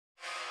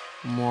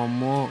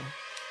Momo.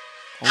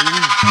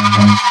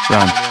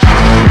 Run.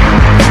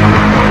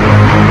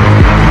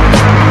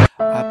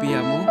 අපි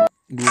යමු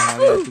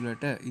ගුහාවේ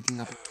ඇතුළට. ඉතින්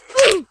අපි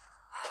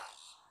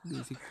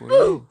බේසික්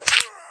කොල්ලෝ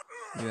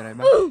ඉවරයි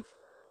බං.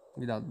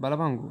 මේ දත්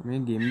බලපංකෝ. මේ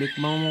ගේම් එකක්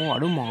මම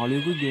අඩු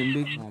මාළුවෙකුයි ගේම්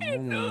එකක්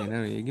මම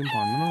එන වේගෙන්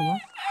පන්නනවා බං.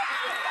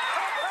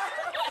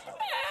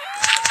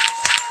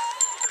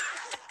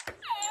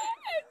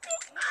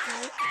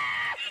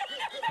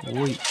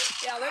 ඕයි.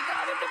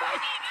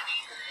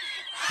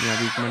 මේ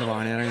අපි ඉක්මනට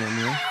වාහනේ අරන්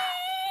යමු.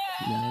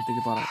 මම ටික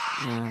පාර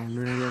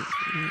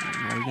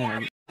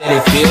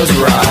It feels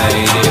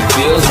right, it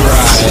feels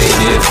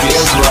right, it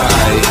feels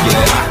right,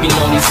 yeah. I can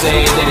only say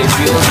that it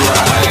feels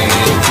right,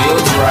 it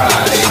feels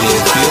right,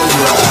 it feels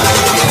right,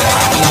 yeah.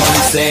 I can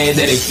only say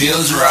that it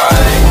feels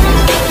right.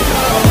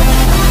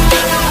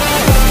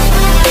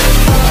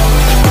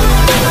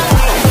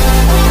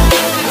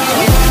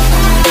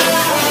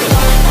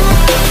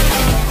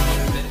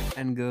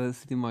 and girls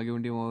ඉතින් මගේ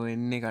උන්ට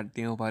එන්නේ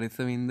කට්ටියම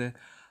පරිස්සමින්ද.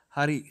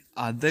 හරි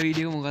අද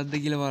video මොකක්ද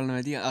කියලා බලන්න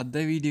ඇති. අද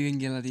වීඩියෝෙන්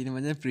කියලා තියෙන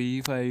මචං ෆ්‍රී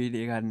ෆයර්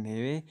වීඩියෝ එකක්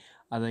නෙවෙයි.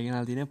 අද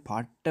ගෙනල්ලා තියෙන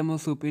පට්ටම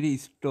සුපිරි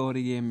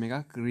ස්ටෝරි ගේම්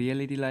එකක්.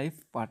 රියැලිටි ලයිෆ්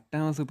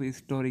පට්ටම සුපිරි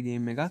ස්ටෝරි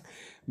ගේම් එකක්.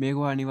 මේක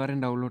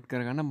අනිවාර්යෙන් ඩවුන්ලෝඩ්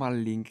කරගන්න. මම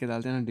ලින්ක් එක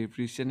දාලා තියෙනවා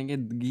ඩිස්ක්‍රිප්ෂන් එකේ.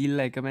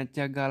 ගිහිල්ලා එක මැච්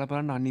එකක් ගාලා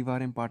බලන්න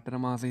අනිවාර්යෙන්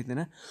පට්ටම මාස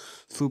හිතෙන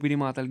සුපිරි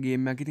මාතල්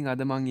ගේම් එකක්. ඉතින්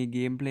අද මම මේ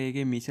ගේම් ප්ලේ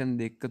එකේ මිෂන්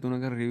 2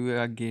 3ක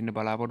රිවිව් එකක් ගේන්න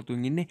බලාපොරොත්තු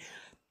වෙන්නේ.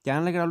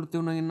 channel එක අලුත්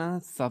වුණා නම්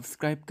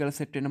subscribe කරලා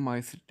set වෙන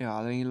මගේ set එක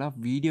ආලා ඉඳලා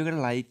වීඩියෝ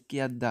එකට like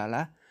එකක්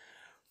දාලා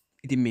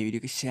ඉතින් මේ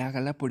වීඩියෝ එක share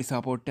කරලා පොඩි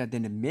support එකක්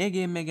දෙන්න. මේ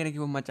game එක ගැන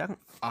කිව්වොත් මචං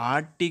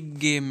Arctic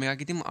game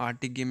එකක්. ඉතින්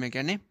Arctic game එක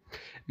කියන්නේ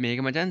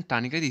මේක මචං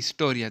තනිකර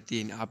story එකක්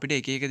තියෙන. අපිට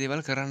එක එක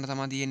දේවල් කරන්න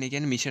තමයි තියෙන්නේ. ඒ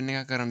කියන්නේ mission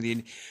එකක් කරන්න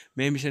තියෙන්නේ.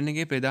 මේ mission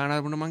එකේ ප්‍රධාන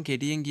අරමුණ මම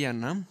කෙටියෙන්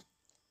කියන්නම්.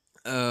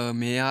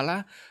 මෙයාලා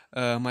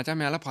මචං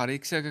මෙයාලා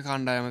පරීක්ෂක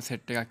කණ්ඩායම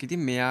සෙට් එකක්.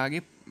 ඉතින්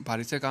මෙයාගේ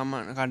පරීක්ෂක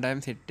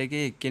කණ්ඩායම සෙට්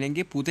එකේ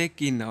එක්කෙනෙක්ගේ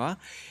පුතෙක් ඉන්නවා.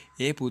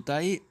 ඒ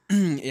පුතයි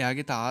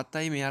එයාගේ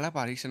තාත්තයි මෙයාලා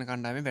පරීක්ෂණ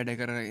කණ්ඩායමේ වැඩ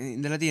කරගෙන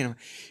ඉඳලා තියෙනවා.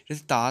 ඊට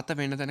පස්සේ තාත්තා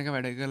වෙන තැනක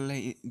වැඩ කරලා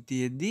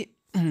තියෙද්දි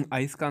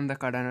අයිස් කන්දක්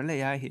කඩනවල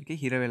එයා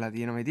ඒකේ හිර වෙලා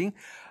තියෙනවා.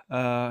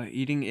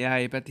 ඉතින් එයා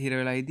ඒ පැත්තේ හිර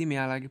වෙලා ඉද්දි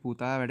මෙයාලාගේ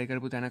පුතා වැඩ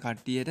කරපු තැන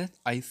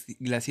කට්ටියට අයිස්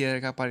ග්ලැසියර්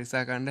එකක්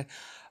පරීක්ෂා කරන්න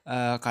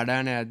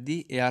කඩාන ඇද්දි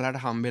එයාලාට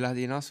හම්බෙලා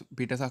තියෙනවා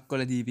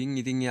පිටසක්වල දීපින්.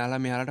 ඉතින් එයාලා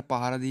මෙයාලට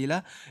පහර දීලා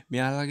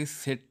මෙයාලගේ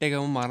සෙට්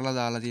එකම මරලා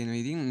දාලා තියෙනවා.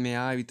 ඉතින්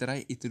මෙයා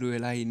විතරයි ඉතුරු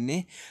වෙලා ඉන්නේ.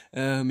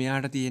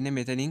 මෙයාට තියෙන්නේ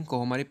මෙතනින්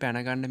කොහොම හරි පැන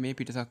ගන්න මේ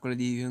පිටසක්වල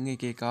දීපින්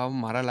එක එකව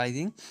මරලා.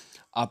 ඉතින්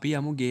අපි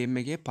යමු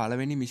ගේම් එකේ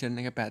පළවෙනි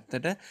මිෂන් එක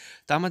පැත්තට.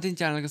 තාම ඉතින්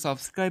channel එක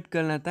subscribe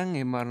කරලා නැත්නම්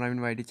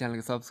MR9 YT channel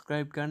එක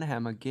subscribe කරන්න.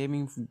 හැම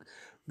gaming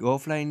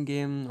offline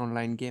game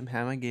online game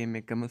හැම game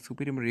එකම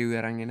සුපිරිම review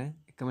අරන් එන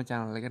එකම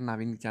channel එක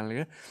නවින් channel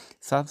එක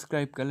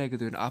subscribe කරලා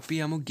එකතු වෙන්න. අපි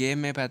යමු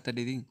game එක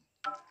පැත්තට. ඉතින්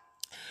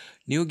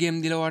new game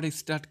දීලා ඔයාලට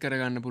start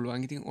කරගන්න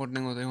පුළුවන්. ඉතින්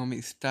ඔන්න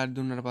start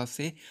දුන්නාට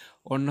පස්සේ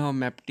ඔන්න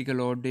map ටික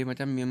load වෙයි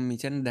මචං. මේ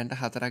mission දැන්ට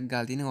 4ක්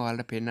ගාලා තියෙනවා.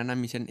 ඔයාලට පෙන්නන්න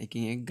mission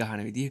එකින් එක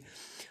ගහන විදිය.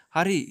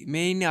 හරි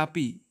මේ ඉන්නේ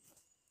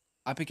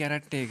අපි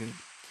කැරක්ටර් එක.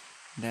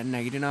 දැන්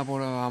නැගිටිනා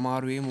පොර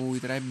අමාරුවේ මූ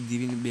විතරයි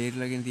දිවින්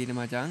බේරලාගෙන තියෙන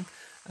මචං.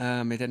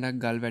 මෙතනක්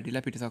ගල්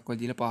වැටිලා පිටසක්වල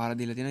දීලා පහර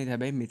දීලා තියෙනවා. ඉතින්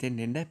හැබැයි මෙතෙන්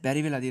එන්න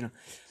බැරි වෙලා තියෙනවා.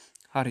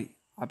 හරි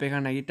අපේ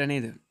කන් නැගිට්ට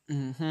නේද?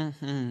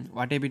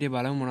 වටේ පිටේ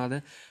බලමු මොනවද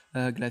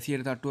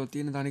ග්ලැසියර් තට්ටුවක්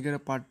තියෙන. තනිකර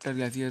පට්ට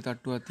ග්ලැසියර්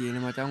තට්ටුවක්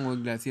තියෙන මචං. ওই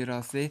ග්ලැසියර්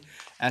රස්සේ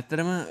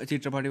ඇත්තටම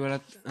චිත්‍රපටි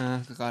වලත්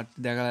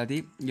දැකලා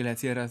ඇති.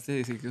 ග්ලැසියර් රස්සේ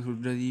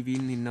සුද්ද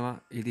දීපීන් ඉන්නවා.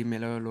 ඉතින්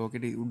මෙලව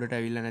ලෝකෙට උඩට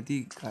ඇවිල්ලා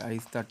නැති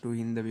අයිස් තට්ටු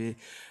හින්දා වේ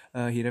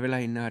හිර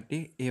වෙලා ඉන්න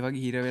කට්ටිය. ඒ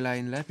වගේ හිර වෙලා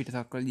ඉන්නලා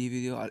පිටසක්වල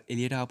ජීවිතය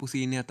එළියට ආපු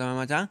සීන් එක තමයි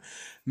මචං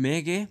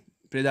මේකේ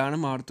ප්‍රධාන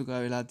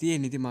මාර්තුකා වෙලා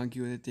තියෙන්නේ. ඉතින් මං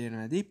කිව්වද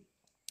තේරෙනවා ඇති.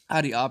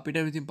 හරි අපිට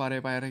ඉතින් පරේ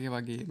පයරක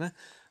වගේම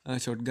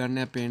ෂොට්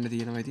ගන්න පේන්න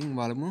තියෙනවා. ඉතින්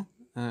බලමු.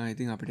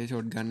 ඉතින් අපිට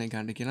ෂොට් ගන්න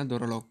ගන්න කියන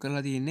දොර ලොක්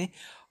කරලා තියෙන්නේ.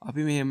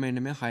 අපි මෙහෙම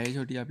එන්න මේ 6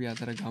 ෂොටි අපි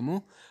අතර ගමු.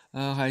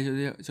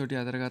 6 ෂොටි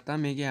අතර ගත්තා.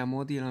 මේකේ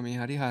ඇමෝ තියෙනවා මේ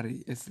හරි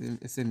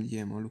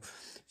SMG ඇමෝලු.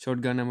 ෂොට්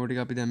ගන්න ඇමෝ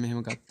ටික අපි දැන්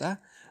මෙහෙම ගත්තා.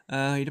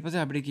 ඊට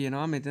පස්සේ අපිට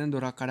කියනවා මෙතන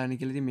දොරක් කඩන්න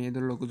කියලා. ඉතින් මේ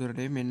දොර ලොකු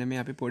දොරට මෙන්න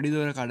මේ අපි පොඩි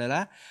දොර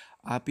කඩලා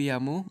අපි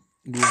යමු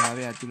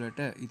ගුහාවේ ඇතුළට.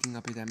 ඉතින්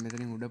අපි දැන්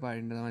මෙතනින් උඩ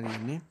පාරින්න තමයි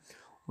තියෙන්නේ.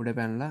 උඩ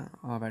පැනලා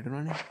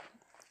වැටුණානේ.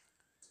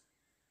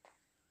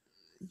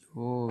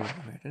 යෝ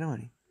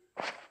වැටෙනවනේ.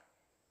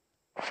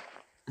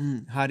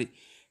 හරි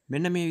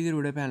මෙන්න මේ විදිහට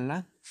උඩ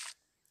පැනලා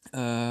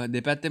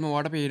දෙපැත්තෙම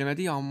වට පේන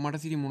ඇති.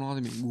 අම්මට සිටි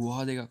මොනවද මේ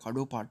ගුහා දෙක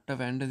කඩෝ පට්ට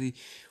ෆැන්ටසි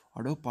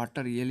අඩෝ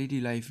පට්ට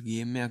රියැලිටි ලයිෆ්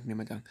ගේම් එකක් නේ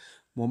මචං.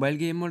 මොබයිල්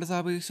ගේම් වලට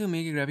සාපේක්ෂව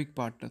මේකේ ග්‍රැෆික්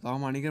පාට්ට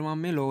තාම අනිකර මම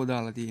මේ ලෝ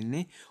දාලා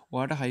තියෙන්නේ.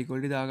 ඔයාලට හයි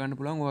ක්වොලිටි දාගන්න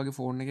පුළුවන්. ඔයාගේ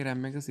ෆෝන් එකේ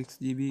RAM එක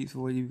 6GB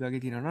 4GB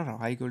වගේ තියෙනවා නම්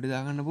හයි ක්වොලිටි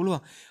දාගන්න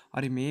පුළුවන්.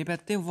 හරි මේ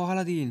පැත්තේ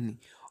වහලා තියෙන්නේ.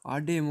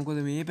 අඩේ මොකද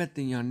මේ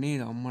පැත්තෙන් යන්නේ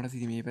අම්මට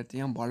සිටි මේ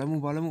පැත්තෙන් යම්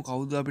බලමු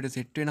කවුද අපිට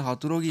සෙට් වෙන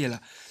හතුරෝ කියලා.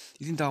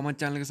 ඉතින් තාමත්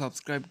channel එක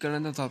subscribe කරලා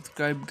නැත්නම්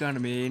subscribe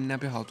කරන්න. මේ එන්නේ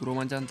අපේ හතුරෝ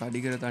මචං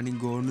තඩිකර තනි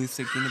ගෝනුස්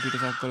එක්ක ඉන්න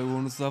පිටසක්වල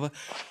ගෝනුස්ව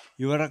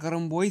ඉවර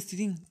කරමු boys.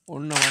 ඉතින්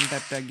ඔන්න one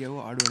tap එකක් ගියව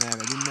අඩු නෑ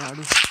වැඩින්නේ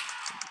අඩු.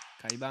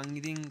 කයි බං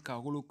ඉතින්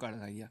කකුලුක්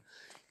කඩලා ගියා.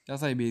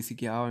 ඊටසයි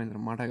බේසික් ආව වෙනතර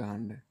මට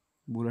ගහන්න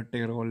බුලට්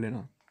එක රෝල්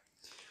වෙනවා.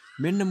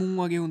 මෙන්න මුන්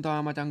වගේ උන්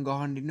තමයි මචං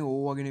ගහන්න ඉන්නේ.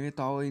 ඕ වගේ නෙවෙයි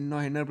තව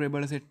ඉන්නවා හෙන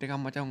ප්‍රෙබල් සෙට් එකක්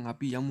මචං.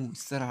 අපි යමු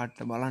ඉස්සරහට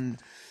බලන්න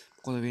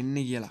මොකද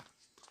වෙන්නේ කියලා.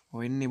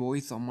 ඔයන්නේ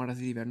බොයිස් අම්මට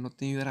සිරි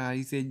වැන්නොත් ඉවර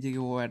අයිසේජ්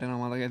එකේ ඕ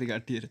වැටෙනවා මතක ඇති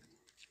කට්ටියට.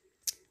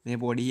 මේ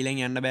පොඩි හිලෙන්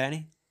යන්න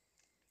බෑනේ.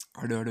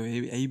 අඩ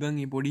ඇයි බං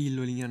මේ පොඩි හිල්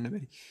වලින් යන්න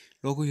බැරි.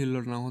 ලොකු හිල්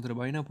වලට නම් හොඳට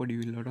බයිනා පොඩි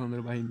හිල් වලට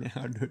හොඳට බයින්නේ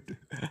අඩට.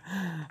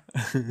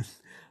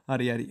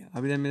 හරි හරි.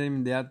 අපි දැන් මෙතන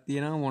දෙයක්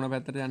තියෙනවා මොන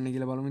පැත්තට යන්න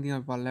කියලා බලමු. ඉතින්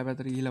අපි පල්ලෙහා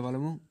පැත්තට ගිහිල්ලා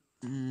බලමු.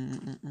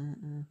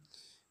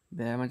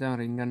 බෑ මචං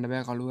රින් ගන්න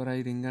බෑ කළු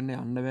කරයි රින් ගන්න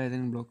යන්න බෑ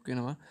එතන බ්ලොක්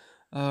වෙනවා.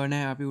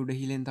 නෑ අපි උඩ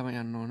හිලෙන් තමයි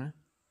යන්න ඕන.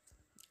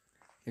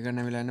 ඒක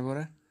නැමිලා යන්න පොර.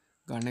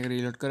 ගන්න එක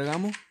රීලෝඩ්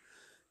කරගමු.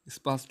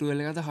 ස්පස්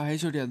 12 එකද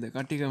හයි ෂොටියක්ද?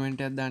 කට්ටිය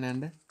කමෙන්ට් එකක් දාන්න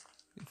යන්න.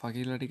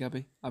 ෆකීල්ලා ටික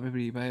අපේ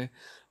ෆ්‍රී ෆයර්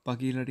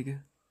පකීල්ලා ටික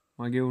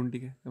මගේ උන්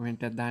ටික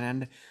කමෙන්ට් එකක් දාන්න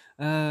යන්න.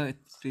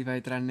 ෆ්‍රී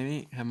ෆයර් තරක් නෙමෙයි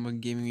හැම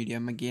ගේමින්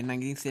වීඩියෝ එකක්ම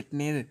ගේන්නම් ඉතින් සෙට්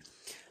නේද?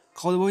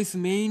 කවුද බොයිස්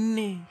මේ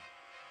ඉන්නේ?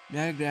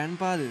 මෙයාගේ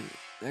ග්‍රෑන්ඩ්පාද?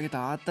 එයාගේ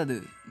තාත්තද?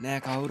 නෑ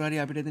කවුරු හරි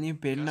අපිට එතනින්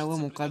පෙන්නව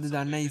මොකද්ද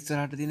දන්නේ නැහැ.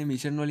 ඉස්සරහට තියෙන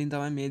මිෂන් වලින්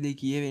තමයි මේ දේ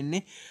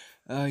කියෙවෙන්නේ.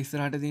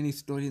 ඉස්සරහට තියෙන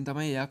ස්ටෝරියෙන්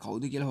තමයි එයා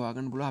කවුද කියලා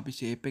හොයාගන්න පුළුවන්. අපි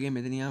ෂේප් එකේ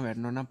මෙතන යා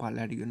වැටෙනවා නම්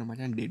පල්ලෙහාට ගියොත්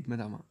මචං ඩෙඩ්ම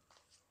තමයි.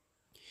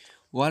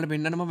 ඔයාලට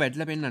පෙන්නන්න මම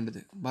වැටලා පෙන්නන්නද?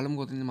 බලමු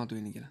කොතනින්ද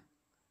මතුවෙන්නේ කියලා.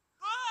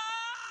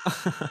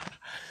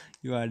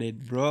 You are dead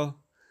bro.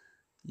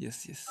 Yes.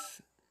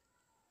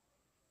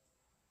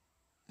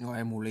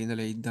 ඔය මුලින්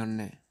ඉඳලා ඉද්දන්නේ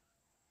නැහැ.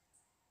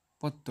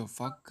 What the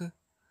fuck?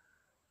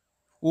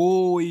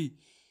 ඕයි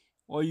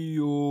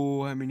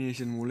අයියෝ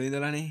හැමිනේෂන් මුලින්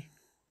ඉඳලානේ.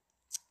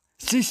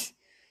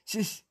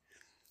 ශිෂ්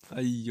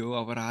අයියෝ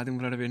අපරාධ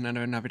මුලට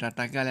පෙන්නන්න වෙන අපිට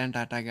අටක් ගාලයන්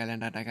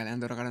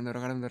දොර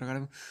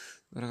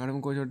කඩමු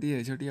කෝ චොටි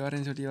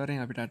වරෙන්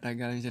අපිට අටක්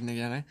ගාලා මිෂන් එක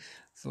යනවා.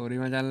 සෝරි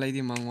මචංලා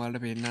ඉතින් මං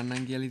ඔයාලට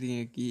පෙන්නන්නම් කියලා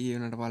ඉතින් කී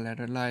වෙනට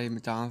පල්ලයට වෙලා ඒ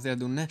chance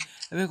එකක් දුන්නේ.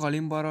 හැබැයි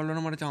කලින් පාරවල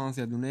වල මට chance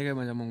එකක් දුන්නේ. ඒකයි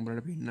මචං මං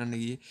උඹලට පෙන්නන්න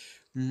ගියේ.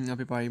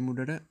 අපි පයින්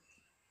මුඩට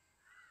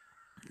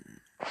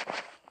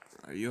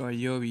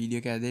අයියෝ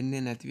වීඩියෝ එක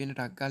ඇදෙන්නේ නැති වෙන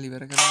ටක් ගාලා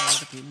ඉවර කරලා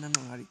ඔයාලට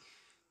පෙන්නන්නවා. හරි.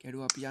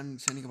 කැඩුවා අපි යන්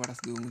ෂණික පටස්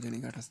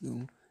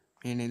දුමු.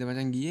 මේ නේද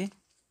මචං ගියේ?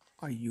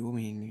 අයියෝ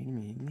මේ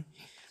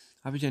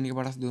අපි ෂණික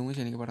පටස්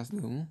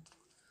දුමු.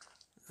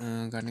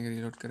 ගන්න එක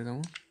රීලෝඩ්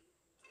කරගමු.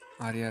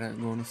 හරි අර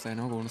බෝනස්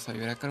එනවා බෝනස්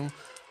ඉවරයක් කරමු.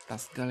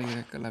 ටස් ගාලා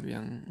ඉවරයක් කරලා අපි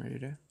යන්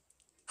වැඩිට.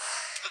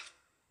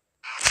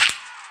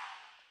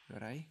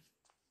 ඉවරයි.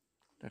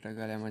 ටට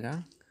ගාලා මචං.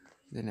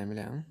 දැන්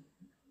නැමිලා යන්.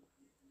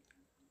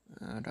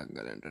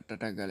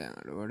 ටට ගාලා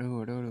වඩ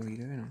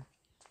හිර වෙනවා.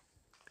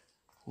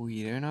 ඌ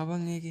හිර වෙනවා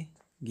බං ඒකේ.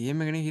 ගේම්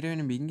එකනේ හිර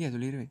වෙන්නේ බින්ගේ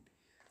ඇතුළේ හිර වෙන්නේ.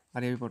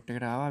 හරි අපි පොට්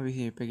එකට ආවා අපි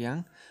ෂේප් එක යන්.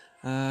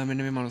 මෙන්න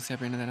මේ මනුස්සයා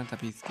පේන දැනත්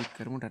අපි ස්කිප්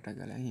කරමු ටට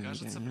ගාලා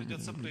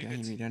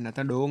හිමිට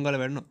නැත්නම් ඩෝන්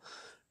ගාලා වැටෙනවා.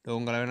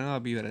 ඩෝන් ගාලා වෙනවා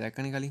අපි ඉවර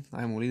දැක්කනේ කලින්.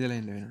 ආයෙ මුල ඉඳලා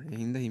එන්න වෙනවා. ඒ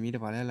හින්දා හිමීට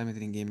ඵලයල්ලා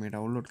මෙතනින් ගේම් එක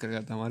ඩවුන්ලෝඩ්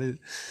කරගත්තාම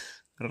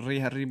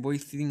හරි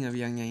බොයිස් ඉතින් අපි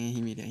යන්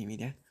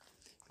හිමීට.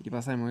 ඊට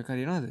පස්සේ මොකක්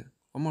හරි එනවද?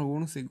 අම්මා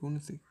ගෝනුසෙක්.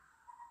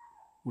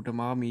 උට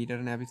මාව මීටර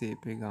නෑ අපි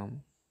ෂේප් එක ගාමු.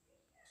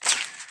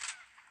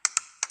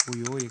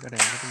 ඔයෝ ඒකට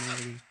ඇඟට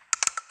මේකදී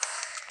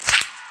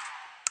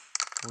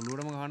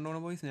ඔලුවටම ගහන්න ඕන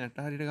බොයිස් නැට්ට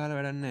හරියට ගහලා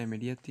වැඩක් නැහැ.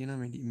 මෙඩියක්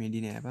තියෙනවා මෙඩි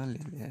නෑ බං.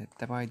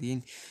 70යි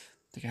තියෙන්නේ.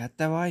 ඒක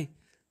 70යි.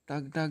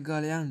 ටක්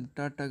ගාලා යන්න.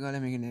 ටට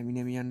ගාලා මේක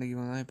නැමි යන්න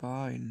කිව්වම ආයි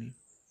පා වෙන්නේ.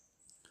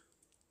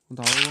 උන්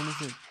තව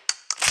ගොනුසේ.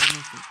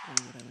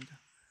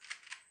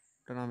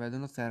 උටනම්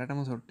වැදුනොත්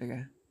සැරටම ෂොට් එක.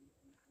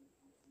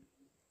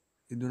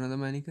 ඉදුනද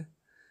මැනික?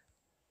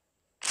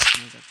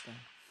 මේ ගත්තා.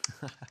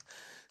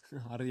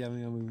 හරි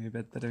යමු මේ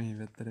පැත්තට යන්න.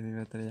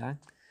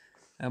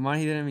 මම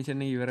හිතන්නේ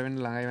මිෂන් එක ඉවර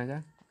වෙන්න ළඟයි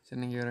මචං.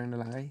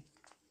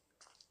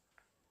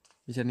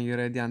 මිෂන් එක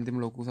ඉවරදී අන්තිම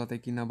ලොකු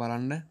සතෙක් ඉන්නවා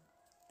බලන්න.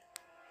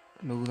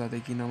 ලොකු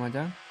සතෙක් ඉන්නවා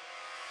මචං.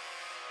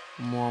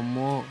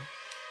 මොම්මෝ.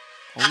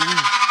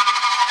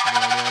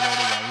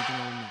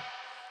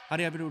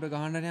 හරි අපිට උඩ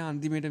ගහන්න නෑ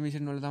අන්තිමේට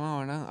මිෂන් වල තමයි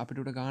වණ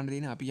අපිට උඩ ගහන්න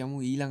තියෙන්නේ. අපි යමු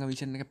ඊළඟ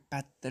මිෂන් එක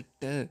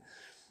පැත්තට.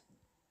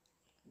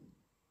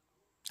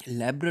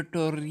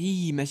 ලැබ්‍රටෝරි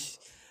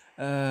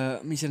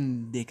මිෂන්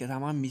දෙක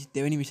තමයි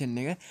දෙවෙනි මිෂන්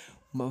එක.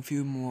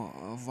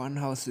 වන්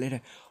හවස් ලෙට.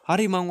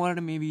 හරි මං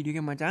ඔයාලට මේ වීඩියෝ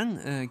එකේ මචං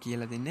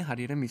කියලා දෙන්නේ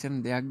හරියට මිෂන්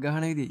දෙකක්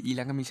ගහන විදිහ.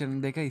 ඊළඟ මිෂන්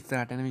දෙක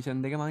ඉස්සරහට යන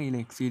මිෂන් දෙක මං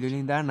නෙක්ස්ට් වීඩියෝ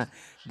වලින් දාන්න.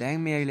 දැන්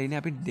මේ ඇවිල්ලා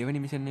ඉන්නේ අපි දෙවෙනි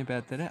මිෂන් එකේ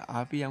පැත්තට.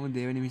 අපි යමු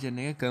දෙවෙනි මිෂන්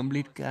එක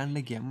කම්ප්ලීට් කරන්න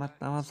ගියමත්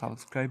තමයි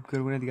සබ්ස්ක්‍රයිබ්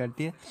කරපු නැති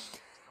කට්ටිය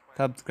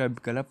සබ්ස්ක්‍රයිබ්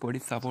කරලා පොඩි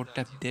සපෝට්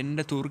එකක් දෙන්න.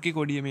 තුර්කි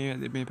කොඩිය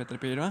මේ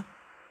පැත්තට පේනවා.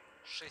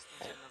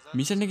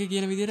 මිෂන් එක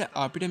කියන විදිහට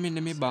අපිට මෙන්න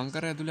මේ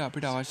බංකර ඇතුලේ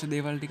අපිට අවශ්‍ය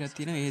දේවල් ටිකක්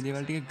තියෙනවා. ඒ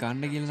දේවල් ටික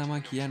ගන්න කියලා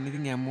තමයි කියන්නේ.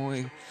 ඉතින් හැමෝ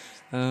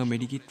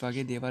මෙඩිකිට්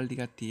වගේ දේවල්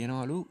ටිකක්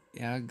තියෙනවලු.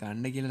 එයා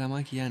ගන්න කියලා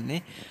තමයි කියන්නේ.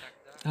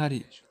 හරි.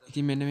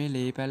 ඉතින් මෙන්න මේ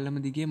ලේ පැල්ලම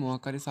දිගේ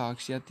මොකක් හරි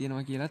සාක්ෂියක්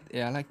තියෙනවා කියලාත්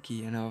එයාලා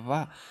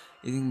කියනවා.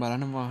 ඉතින්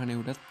බලන්න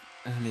වාහනේ උඩත්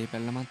ලේ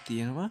පැල්ලමක්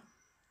තියෙනවා.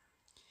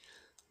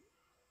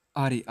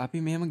 හරි. අපි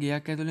මෙහෙම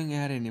ගයක් ඇතුලෙන්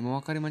ඇහැරෙන්නේ.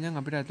 මොකක් හරි මචං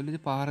අපිට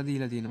ඇතුලේදී පාර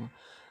දීලා තියෙනවා.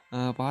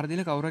 පාර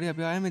දීලා කවුරු හරි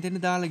අපි ආයෙ මෙතෙන්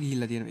දාලා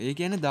ගිහිල්ලා තියෙනවා. ඒ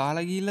කියන්නේ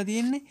දාලා ගිහිල්ලා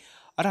තියෙන්නේ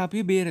අර අපි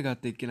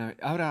බේරගත්ත එක්කෙනා.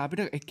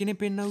 අපිට එක්කෙනෙක්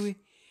පෙන්නවුවේ.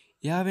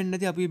 එයා වෙන්නේ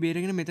නැති අපි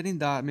බේරගෙන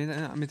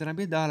මෙතන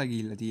අපි දාලා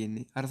ගිහිල්ලා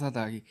තියෙන්නේ. අර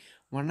සතාගේ.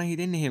 මම නම්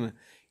හිතන්නේ එහෙම.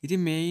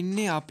 ඉතින් මේ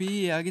ඉන්නේ අපි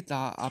එයාගේ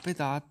අපේ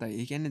තාත්තා.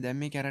 ඒ කියන්නේ දැන්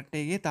මේ කැරක්ටර්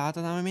එකේ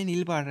තාත්තා තමයි මේ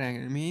නිල් පාට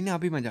රැගෙන. මේ ඉන්නේ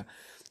අපි මචං.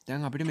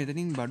 දැන් අපිට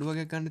මෙතනින් බඩු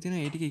වගේක් ගන්න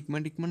තියෙනවා. ඒ ටික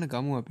ඉක්මනට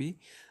ගමු අපි.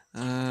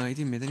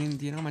 ඉතින් මෙතනින්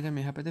තියෙනවා මචං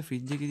මෙහා පැත්තේ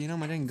ෆ්‍රිජ් එකේ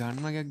තියෙනවා මචං ගන්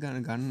වගේක්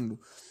ගන්නලු.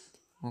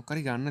 මොකක්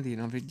හරි ගන්න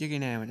තියෙනවා. ෆ්‍රිජ්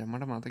එකේ නෑ මචං.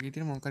 මට මතකයි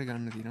තියෙන මොකක් හරි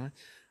ගන්න තියෙනවා.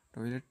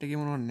 ටොයිලට් එකේ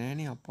මොනවද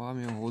නෑනේ අප්පා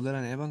මේ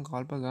හොදලා නෑ බං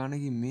කල්ප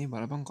ගානකින් මේ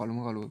බලපන් කලුම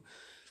කලුව.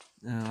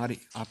 හරි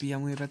අපි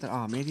යමු මේ පැත්තට.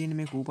 මේ තියෙන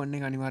මේ කූපන්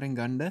එක අනිවාර්යෙන්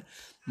ගන්න.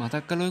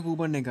 මතක් කළා ඔය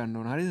කූපන් එක ගන්න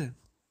ඕන. හරිද?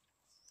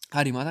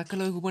 හරි මතක්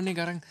කළා ඔය කූපන්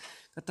එක අරන්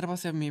ගත්තට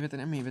පස්සේ මේ පැත්ත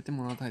නෑ මේ පැත්තේ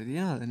මොනවද හරි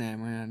තියනවද?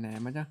 නෑ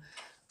මචං.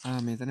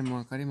 මෙතන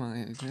මොකක් හරි මම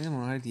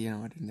මොනවද හරි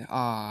තියෙනවා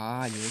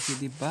මට. ජර්සි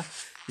තිබ්බා.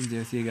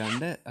 ජර්සි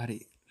ගන්න. හරි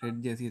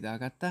රෙඩ් ජර්සි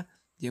දාගත්තා.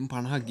 ජෙම්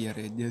 50ක් ගියා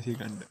රෙඩ් ජර්සි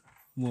ගන්න.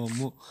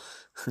 මොම්මෝ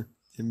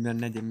ජෙම්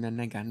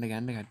යන්න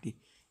ගන්න කට්ටි.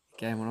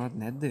 කෑ මොනවත්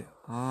නැද්ද?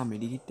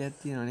 මෙඩිකිට් එකක්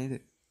තියෙනවා නේද?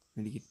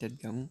 මෙඩිකිට් එකක්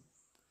ගමු.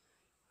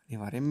 මේ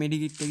වරෙන්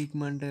මෙඩිකිට් එක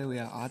ඉක්මනට ඔය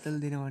ආතල්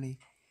දෙනවනේ.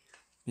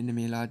 මෙන්න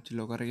මේ ලාච්චු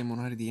ලොකර් එකේ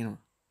මොන හරි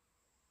තියෙනවා.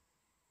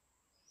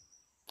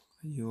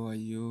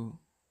 අයියෝ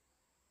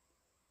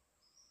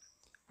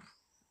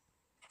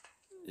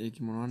ඒක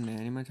මොනවත්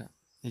නෑනේ මචං.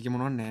 ඒක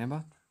මොනවත් නෑ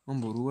බා. මම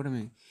බොරුවට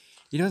මේ.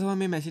 ඊට පස්සේ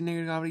මම මේ මැෂින්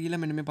එකට ගාවට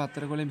ගිහලා මෙන්න මේ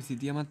පත්තර කොලේ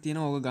සිතියමක්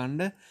තියෙනවා. ඕක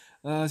ගන්න.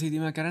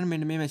 සිතියම කරන්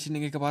මෙන්න මේ මැෂින්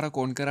එක එකපාරක්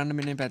ඔන් කරන්න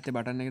මෙන්න මේ පැත්තේ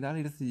බටන් එක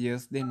දාලා ඊට පස්සේ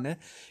ජර්ස් දෙන්න.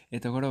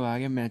 එතකොට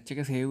ඔයාගේ මැච් එක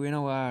සේව්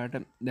වෙනවා. ඔයාට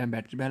දැන්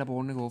බැටරි බහලා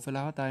ෆෝන් එක ඕෆ්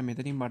වෙලා ආවත් ආයේ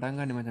මෙතනින්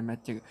බටන් ගන්න මචං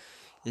මැච් එක.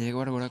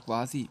 ඒකට ගොඩක්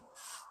වාසි.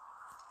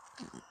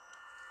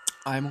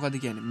 ආයේ මොකද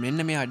කියන්නේ?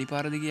 මෙන්න මේ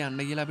අඩිපාර දිගේ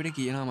යන්න කියලා අපිට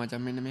කියනවා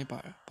මචං. මෙන්න මේ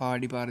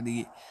පාඩිපාර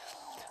දිගේ.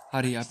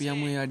 හරි අපි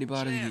යමු ඒ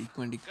අඩිපාර දිගේ.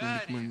 ඉක්මනට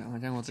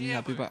මචං ඔතනින්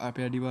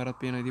අපි අඩිපාරත්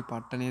පේනවා. ඉතින්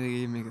පට්ට නේද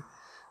ගේම් එක.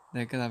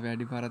 දැක්කද අපි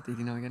අඩිපාරත්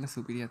ඉතිනවා කියන්නේ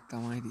සුපිරියක්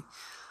තමයි ඉතින්.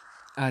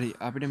 හරි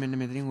අපිට මෙන්න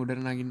මෙතනින්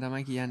උඩට නගින්න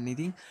තමයි කියන්නේ.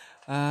 ඉතින්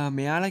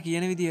මෙයාලා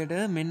කියන විදිහට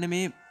මෙන්න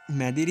මේ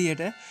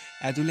මැදිරියට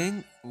ඇතුලෙන්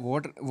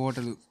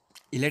වෝටලු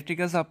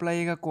ඉලෙක්ට්‍රිකල්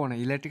සප්ලයි එකක් ඕන.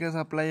 ඉලෙක්ට්‍රිකල්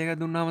සප්ලයි එක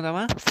දුන්නාම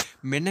තමයි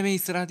මෙන්න මේ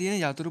ඉස්සරහා තියෙන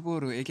යතුරු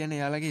පෝරුව. ඒ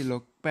කියන්නේ එයාලගේ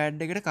ලොක්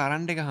පෑඩ් එකට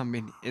කරන්ට් එක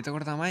හම්බෙන්නේ.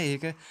 එතකොට තමයි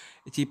ඒක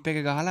චිප් එක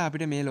ගහලා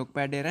අපිට මේ ලොක්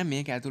පෑඩ් එක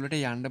මේක ඇතුළට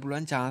යන්න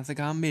පුළුවන් chance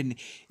එක හම්බෙන්නේ.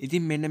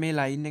 ඉතින් මෙන්න මේ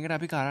ලයින් එකට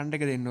අපි කරන්ට්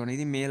එක දෙන්න ඕනේ.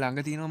 ඉතින් මේ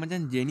ළඟ තියෙනවා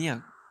මචං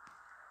ජෙනියක්.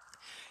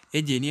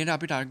 ඒ ජෙනියට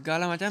අපි ටක්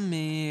ගාලා මචං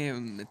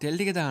මේ තෙල්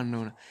ටික දාන්න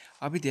ඕන.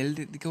 අපි තෙල්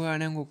ටික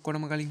හොයන්න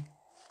ඔක්කොම කලින්.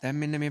 දැන්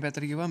මෙන්න මේ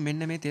පැත්තට ගිහුවා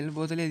මෙන්න මේ තෙල්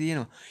බෝතලේ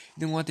තියෙනවා.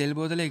 ඉතින් ඔයා තෙල්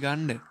බෝතලේ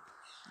ගන්න.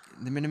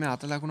 මෙන්න මේ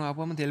අත ලකුණ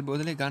ආපුවම තෙල්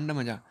බෝතලේ ගන්න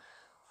මචං.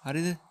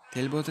 හරිද?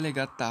 තෙල් බෝතලේ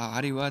ගත්තා.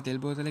 හරි වා තෙල්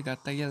බෝතලේ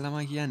ගත්තා කියලා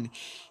තමයි කියන්නේ.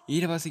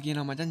 ඊට පස්සේ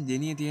කියනවා මචං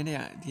ජෙනිය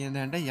තියෙන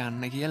තැනට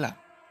යන්න කියලා.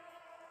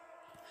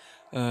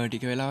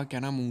 ටික වෙලාවක්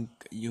යනවා මුන්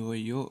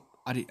යෝ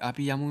හරි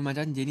අපි යමු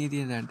මචං ජෙනිය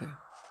තියෙන තැනට.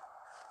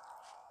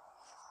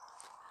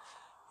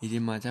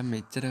 ඉතින් මචං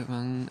මෙච්චර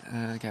මං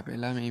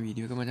කැපෙලා මේ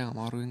වීඩියෝ එක මචං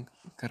අමාරුවෙන්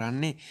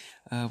කරන්නේ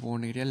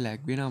ෆෝන් එකට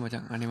ලැග් වෙනවා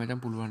මචං. අනේ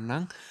මචං පුළුවන්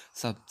නම්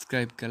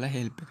subscribe කරලා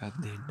help එකක්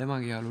දෙන්න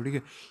මගේ යාළුවෝ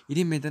ටික.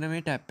 ඉතින් මෙතන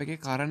මේ ටැප් එකේ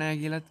කර නැහැ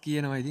කියලාත්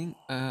කියනවා. ඉතින්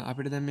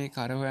අපිට දැන් මේ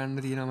කර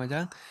හොයන්න තියෙනවා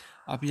මචං.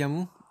 අපි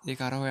යමු ඒ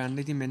කර හොයන්න.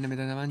 ඉතින් මෙන්න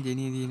මෙතන තමයි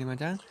ජෙනිය තියෙන්නේ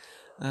මචං.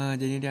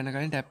 ජෙනියට යන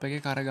කලින් ටැප්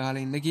එකේ කර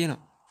ගහලා ඉන්න කියනවා.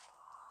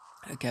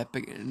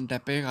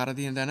 ටැප් එකේ කර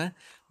තියෙන තැන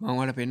මම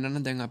ඔයාලට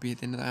පෙන්නන්න. දැන් අපි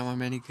හිතෙන්න තමයි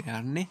මැනික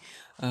යන්නේ.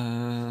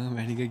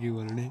 මැනික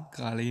කිව්වලුනේ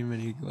කාලෙකින්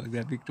මැනික කිව්වා.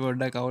 ග්‍රැෆික්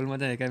පොඩ්ඩක් අවුල්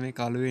මත ඒකයි මේ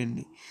කළු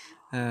වෙන්නේ.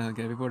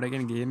 ග්‍රැෆික් පොඩ්ඩක්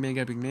කියන්නේ ගේම් එකේ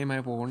ග්‍රැෆික් නෙමෙයි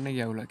මම ෆෝන්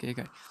එකේ අවුලක්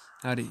ඒකයි.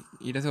 හරි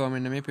ඊට පස්සේ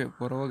මෙන්න මේ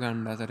පොරව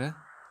ගන්න අතර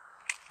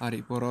හරි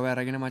පොරව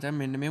අරගෙන මචං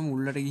මෙන්න මේ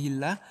මුල්ලට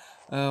ගිහිල්ලා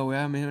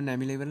ඔයා මෙහෙම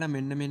නැමිලා ඉවරලා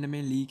මෙන්න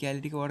මේ ලී කැලි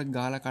ටික ඔයාලට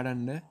ගාලා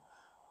කඩන්න.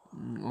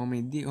 ඔහම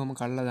ඉද්දි ඔහම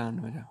කඩලා දාන්න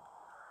මචං.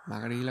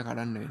 ළඟට ගිහිල්ලා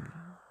කඩන්න වෙන්නේ.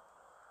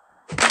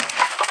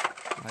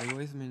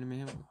 අයිවයිස් මෙන්න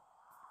මෙහෙම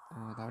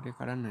තව ටික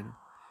කඩන්න වෙනවා.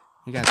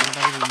 මේක ඇතුළට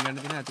අපි රින් ගන්න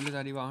තියෙන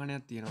ඇතුළේ හරි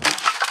වාහනයක් තියෙනවා.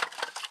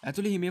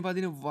 ඇතුළේ හිමේ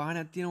පදින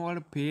වාහනයක් තියෙනවා.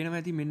 ඔයාලට පේනවා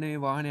ඇති මෙන්න මේ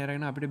වාහනේ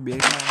අරගෙන අපිට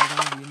බේස් කරන්න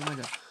තමයි තියෙන්නේ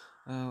මචං.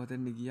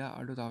 ඔතෙන් ගියා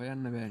අඩු තව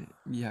යන්න බෑනේ.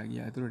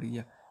 ගියා ඇතුළට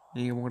ගියා.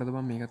 මේක මොකටද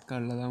බං මේකත්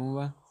කල්ලා දාමු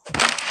බං.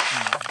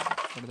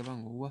 මොකටද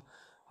බං ඕවා.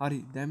 හරි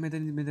දැන්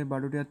මෙතන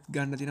බඩු ටිකක්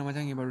ගන්න තියෙනවා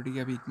මචං. මේ බඩු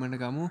ටික අපි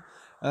ඉක්මනට ගමු.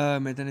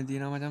 මෙතන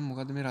තියෙනවා මචං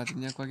මොකද්ද මේ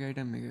රතිඤ්ඤයක් වගේ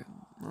අයිටම් එක.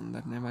 මම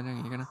දන්නේ නැහැ මචං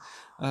ඒක න.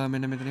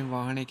 මෙන්න මෙතනින්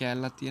වාහනේ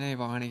කෑල්ලක් තියෙනවා.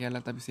 ඒ වාහනේ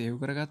කෑල්ලත් අපි සේව්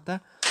කරගත්තා.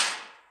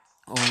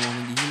 ඕම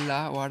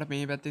ගිහිල්ලා ඔයාට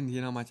මේ පැත්තෙන්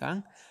තියෙනවා මචං.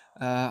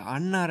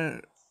 අන්න අර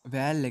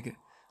වෑල් එක.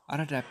 අර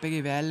ට්‍රැප්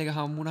එකේ වෑල් එක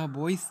හම්බුණා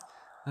බොයිස්.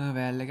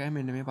 වෑල් එකයි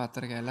මෙන්න මේ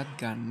පත්තර කෑල්ලත්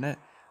ගන්න.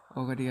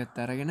 ඕක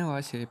ටිකත් අරගෙන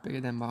ඔයා ෂේප්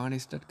එකේ දැන්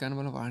වාහනේ ස්ටාර්ට් කරන්න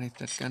බලන්න. වාහනේ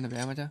ස්ටාර්ට් කරන්න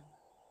බෑ මචං.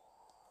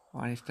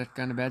 වාහනේ ස්ටාර්ට්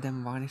කරන්න බෑ.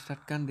 දැන් වාහනේ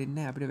ස්ටාර්ට් කරන්න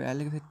දෙන්නේ නැහැ. අපිට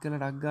වෑල් එක සෙට් කරලා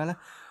ඩක් ගාලා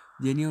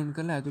ජෙනියොන්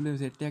කරලා ඇතුලේ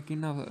සෙට් එකක්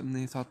ඉන්නවා.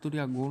 මේ සත්තු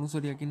ටිකක්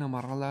ගෝනුසෝ ටිකක් ඉන්නවා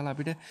මරලා දාලා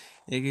අපිට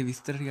ඒකේ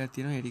විස්තර ටිකක්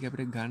තියෙනවා. ඒ ටික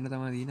අපිට ගන්න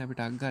තමයි තියෙන්නේ. අපි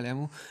ඩක් ගාලා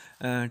යමු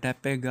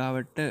ටැප් එක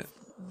ගාවට.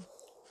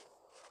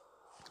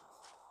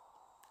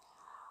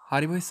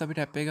 හරි බොයිස් අපි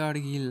ටැප් එක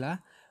ගාවට ගිහිල්ලා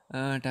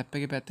ටැප්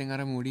එකේ පැත්තෙන්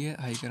අර මුඩිය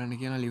හයි කරන්න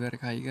කියන ලිවර්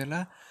එක හයි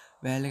කරලා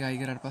වෑල් එක හයි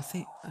කරාට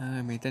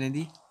පස්සේ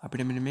මෙතනදී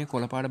අපිට මෙන්න මේ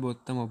කොළපාට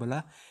බොත්තම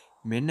ඔබලා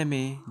මෙන්න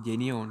මේ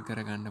ජෙනිය ඔන්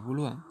කරගන්න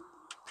පුළුවන්.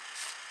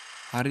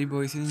 හරි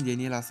බොයිස් ඉතින්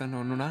ජෙනිය ලස්සන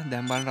ඔන් වුණා.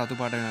 දැන් බලන්න රතු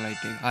පාට වෙන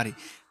ලයිට් එක. හරි.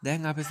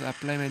 දැන් අපි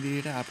සප්ලයි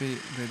මැදිරියට අපේ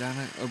ප්‍රධාන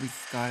ඔෆිස්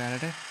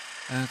කාර්යාලයට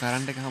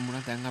කරන්ට් එක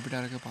හම්බුණා. දැන් අපිට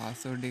අරක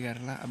පාස්වර්ඩ් එක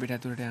අරලා අපිට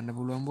ඇතුළට යන්න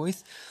පුළුවන්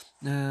බොයිස්.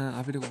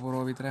 අපිට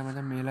පොරව විතරයි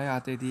මචං මේලයි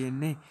අතේ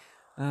තියෙන්නේ.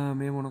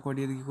 මේ මොන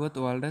කොඩියද කිව්වොත්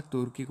ඔයාලට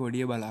තුර්කි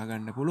කොඩිය බලා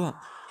ගන්න පුළුවන්.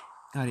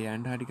 හරි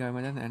ඇන්ටාර්ටිකාව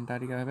මචං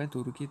ඇන්ටාර්ටිකාව හැබැයි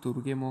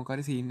තුර්කියේ මොකක්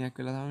හරි සීන් එකක්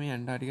වෙලා තමයි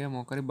ඇන්ටාර්ටිකාවේ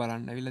මොකක් හරි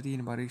බලන්න ඇවිල්ලා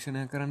තියෙන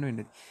පරීක්ෂණයක් කරන්න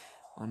වෙන්නේ.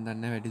 මම දන්නේ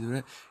නැහැ වැඩි දුර.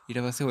 ඊට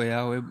පස්සේ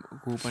ඔයා ඔය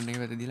කූපන් එක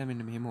වැට දීලා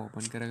මෙන්න මෙහෙම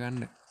ඕපන්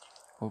කරගන්න.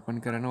 ඕපන්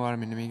කරන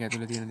ඔයාලා මෙන්න මේක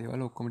ඇතුලේ තියෙන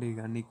දේවල් ඔක්කොම ටික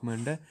ගන්න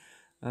ඉක්මනට.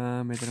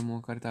 මෙතන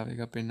මොකක් හරි තව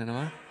එකක්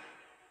පෙන්නනවා.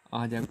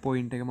 ජැක්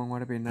පොයින්ට් එක මම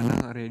ඔයාලට පෙන්නන්නම්.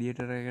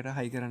 රේඩියේටර් එකට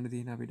හයි කරන්න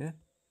තියෙන අපිට.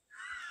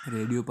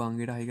 රේඩියෝ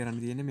පාංගේට හයි කරන්න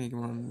තියෙන්නේ මේක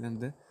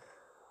මොනවද?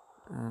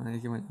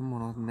 ඒක මම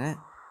මොනවත් නැහැ.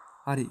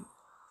 හරි.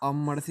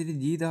 අම්මට සිට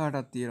G18ක්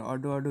තියෙනවා.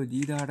 අඩෝ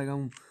G18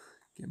 ගමු.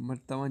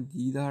 කෙම්මට තමයි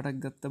G18ක්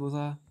ගත්ත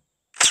බොසා.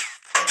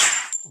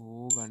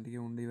 ඕ ගන්න ටික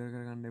උණ්ඩ ඉවර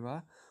කරගන්න එපා.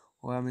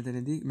 ඔයා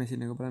මෙතනදී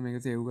මැෂින් එක බලලා මේක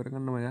සේව්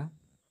කරගන්න මචං.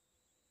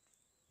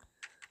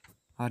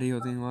 හරි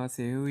ඔතින් ඔයා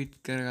සේව් ඉට්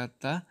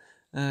කරගත්තා.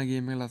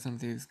 ගේම් එක ලස්සන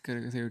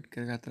සේව් ඉට්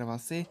කරගත්තට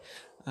පස්සේ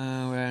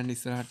ඔයා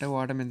ඉස්සරහට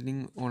ඔයාට මෙතනින්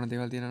ඕන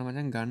දේවල් තියෙනවා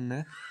මචං ගන්න.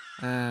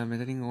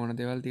 මෙතනින් ඕන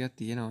දේවල් ටිකක්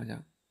තියෙනවා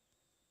මචං.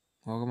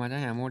 ඕක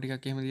මචං ඇමෝ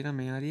ටිකක් එහෙම තියෙනවා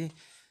මේ හරියේ.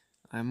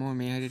 ඇමෝ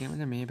මේ හරියට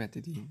මචං මේ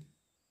පැත්තේ තියෙන්නේ.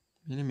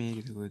 මෙන්න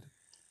මේකද කොහෙද?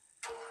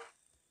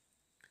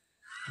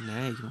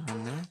 නෑ ඒක මොකක්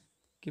නෑ.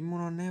 කිම්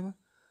මොනවත් නෑ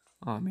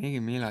බා. මේක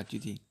මේ ලාච්චි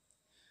තියෙන්නේ.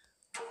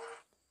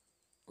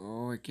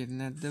 එකෙත්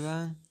නැද්ද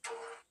බං?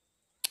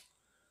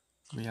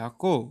 මේ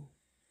යකෝ.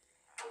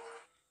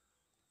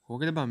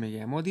 ඕකද බං මේක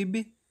ඇමෝ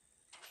තිබ්බේ?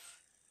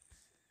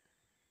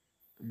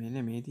 මෙන්න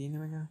මේ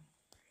තියෙන්නේ මචං.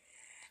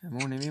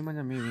 ඇමෝ නෙමෙයි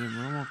මචං මේ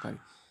මොකක් හරි.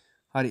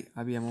 හරි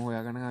අපි ඇමෝ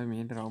හොයාගන්න අපි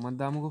මෙහෙන්ට රවුමක්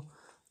දාමුකෝ.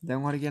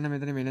 දැන් හරි කියන්න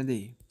මෙතන වෙන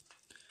දේ.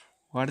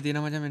 ඔයාලට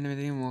තියෙනවා මචං මෙන්න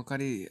මෙතන මොකක්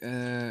හරි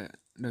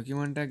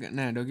ඩොකියුමන්ට් එක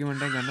නෑ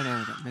ඩොකියුමන්ට් එක ගන්න නෑ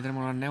මචං. මෙතන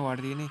මොනවත් නෑ.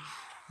 ඔයාලට තියෙන්නේ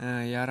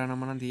AR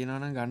නම නම් තියෙනවා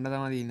නම් ගන්න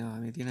තමයි තියෙනවා.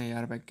 මේ තියෙන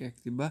AR පැක් එකක්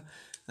තිබ්බා.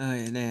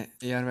 නෑ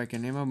AR පැක්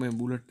එක නෙමෙයි මේ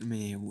බුලට්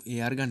මේ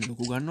AR ගන්න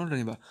ලොකු ගන්න ඕනද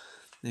නේ බා.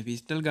 මේ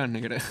පිස්ටල් ගන්න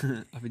එකට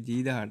අපි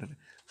G18ට.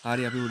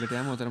 හරි අපි උඩට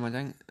යමු. උතර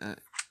මචං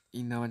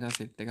ඉන්න මචං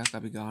සෙට් එකක්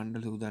අපි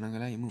ගහන්න සූදානම්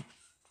වෙලා ඉමු.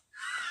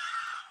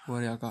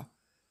 හොරේ අකා.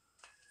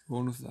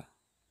 බෝනුස්සා.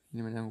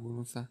 ඉන්නේ මචං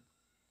බෝනුස්සා.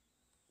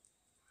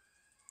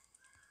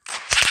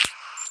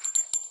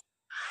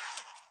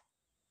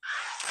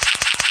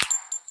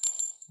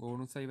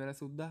 බෝනුස්සා ඉවර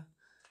සුද්දා.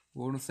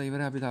 බෝනුස්සා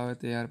ඉවර අපි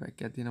තවත් AR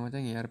පැක් එකක් තියෙනවා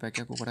මචං. AR පැක්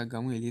එකක් ඔකට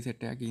ගමු එළිය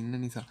සෙට් එකක ඉන්න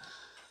නිසා.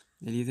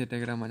 එළිය සෙට්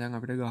එකට මචං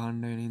අපිට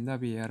ගහන්න වෙන හින්දා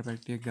අපි AR පැක්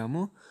ටික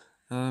ගමු.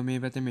 මේ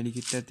පැත්තේ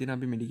මෙඩිකිට් එකක් තියෙනවා.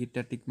 අපි මෙඩිකිට්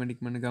එක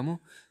ටික්මන ගමු.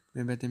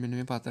 මේ පැත්තේ මෙන්න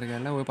මේ පතර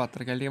කැල්ල. ওই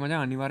පතර කැල්ල ටික මචං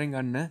අනිවාර්යෙන්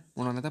ගන්න.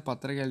 මොනවා නැත්නම්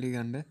පතර කැල්ල ටික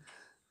ගන්න.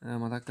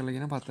 මතක් කරලා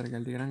කියන පතර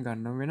කැල්ල ටික නම්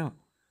ගන්නම වෙනවා.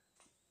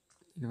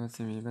 ඊට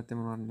පස්සේ මේ පැත්තේ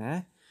මොනවත් නැහැ.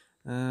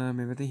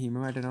 මේ පැත්තේ හිම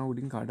වැටෙනවා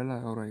උඩින් කඩලා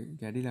ඔරයි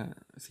ගැඩිලා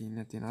සීන්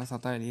එකක් තියෙනවා.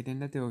 සතා එළියට එන්න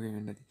නැත්තේ ඕකෙන්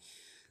වෙන්න ඇති.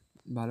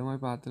 බලමු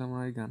අපි පාත්තලා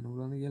මොනවයි ගන්න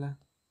පුළුවන්ද කියලා.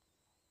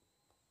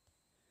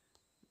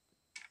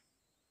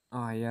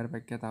 AR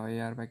පැක් එක තව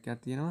AR පැක්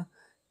එකක් තියෙනවා.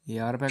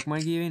 AR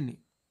පැක්මයි කියවෙන්නේ.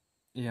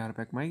 AR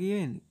පැක්මයි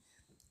කියවෙන්නේ.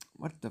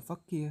 What the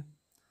fuck here?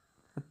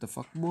 What the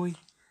fuck boy?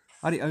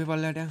 හරි අපි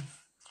පල්ලයට යමු.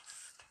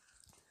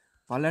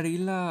 පල්ලයට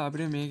ගිහිල්ලා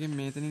අපිට මේකෙන්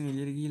මෙතනින්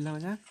එළියට ගිහිල්ලා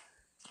මචං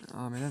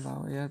මෙතන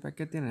තව AR පැක්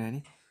එකක් තියෙනවා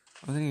නෑනේ.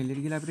 ඔතන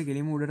එළියට ගිහිල්ලා අපිට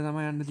ගෙලිම උඩට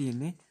තමයි යන්න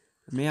තියෙන්නේ.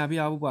 මේ අපි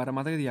ආපු පාර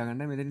මතක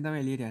තියාගන්න. මෙතනින් තමයි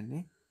එළියට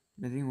යන්නේ.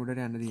 මෙතනින්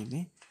උඩට යන්න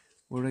තියෙන්නේ.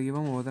 උඩට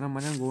ගිහම ඕතනම්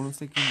මචං ගෝනුස්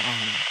එක්ක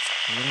ආහන.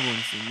 මෙතන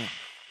ගෝනුස් ඉන්නේ.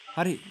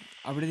 හරි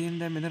අපිට තියෙන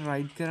දැන් මෙතන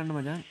රයිඩ් කරන්න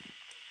මචං.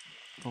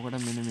 ඔකට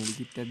මෙන්න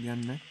මෙඩිකිට් එකක්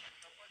ගන්න.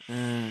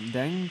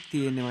 දැන්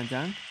තියෙන්නේ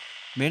මචං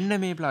මෙන්න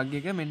මේ ප්ලග්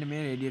එක මෙන්න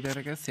මේ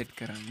රේඩියේටර් එක සෙට්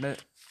කරන්න.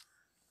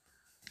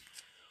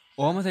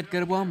 ඕම සෙට්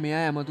කරපුවාම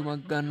මෙයා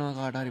ඇමතුමක් ගන්නවා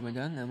කාට හරි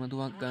මචං.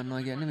 ඇමතුමක්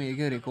ගන්නවා කියන්නේ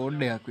මේක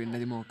රෙකෝඩ් එකක් වෙන්න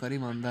ඇති මොකක්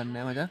හරි මන් දන්නේ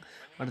නැහැ මචං.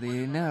 මට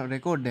තේරෙන්නේ නැහැ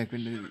රෙකෝඩ් එකක්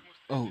වෙන්න ඇති.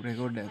 ඔව්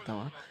රෙකෝඩ් එකක්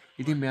තමයි.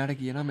 ඉතින් මෙයාට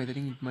කියනවා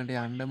මෙතනින් ඉක්මනට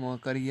යන්න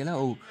මොකක් හරි කියලා.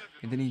 ඔව්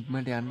මෙතනින්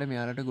ඉක්මනට යන්න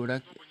මෙයාලට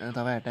ගොඩක්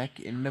තව ඇටැක්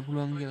එන්න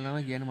පුළුවන් කියලා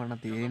තමයි කියන්නේ.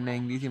 මට තේරෙන්නේ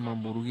නැහැ ඉංග්‍රීසියෙන්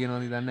මම බොරු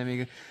කියනවාද දන්නේ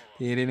මේක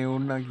තේරෙන්නේ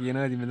ඕන්නම්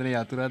කියනවා. ඉතින් මෙතන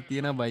යතුරක්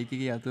තියෙනවා බයික්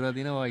එකේ යතුරක්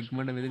තියෙනවා.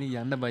 ඉක්මනට මෙතනින්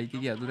යන්න බයික්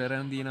එකේ යතුර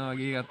අරන් තියෙනවා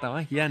වගේ එකක්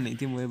තමයි කියන්නේ.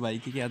 ඉතින් ඔය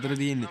බයික් එකේ යතුර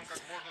තියෙන්නේ.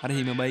 අර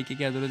හිම බයික්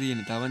එකේ යතුර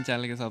තියෙන්නේ. තවන්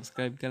channel එක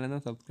subscribe කරලා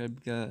නැත්නම් subscribe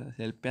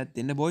help එකක්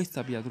දෙන්න boys.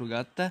 අපි යතුර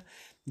ගත්තා.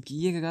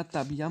 කීයක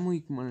ගත්තා අපි යමු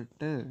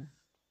ඉක්මනට.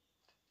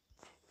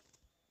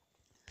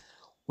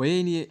 ඔය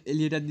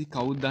එළියට අද්දි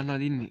කවුද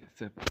දන්නවද ඉන්නේ?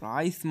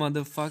 Surprise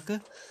motherfucker.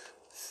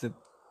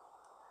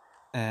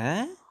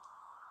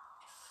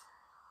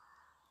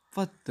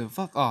 What the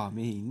fuck?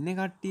 මේ ඉන්නේ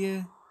කට්ටිය.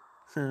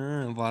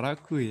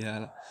 පරක්කු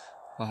යාලා.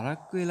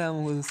 පරක්කු වෙලා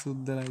මොකද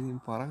සුද්දලා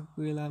ඉතින් පරක්කු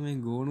වෙලා මේ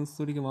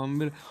ගෝනුස්සෝ ටික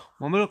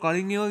මම්බල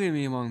කලින් ඒ වගේ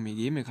මම මේ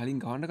ගේම් එක කලින්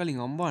ගහන්න කලින්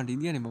අම්බාන්ට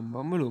ඉඳියනේ මම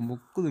බම්බල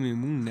මොකද මේ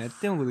මුන්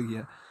නැත්තේ මොකද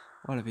කියලා.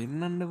 ඔයාලා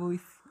පෙන්නන්න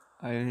boys.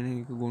 අයන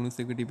එක ගෝනුස්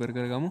එක ටිපර්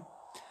කරගමු.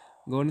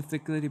 ගෝනුස්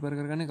එක්කද ටිපර්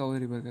කරගන්නේ කවුද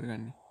ටිපර්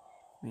කරගන්නේ?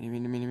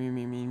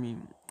 මේ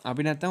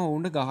අපි නැත්තම්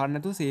ඔවුන්ට ගහන්න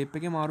නැතුව සේප්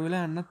එකේ මාරු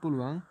වෙලා යන්නත්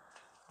පුළුවන්.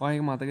 ඔයා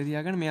ඒක මතක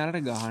තියාගන්න.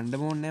 මෙයාලට ගහන්න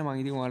ඕනේ නැහැ. මං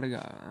ඉතින් ඔයාලට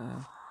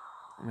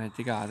මැච්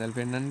එක ආදල්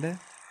පෙන්නන්න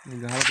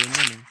ගහලා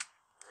පෙන්නන්නේ.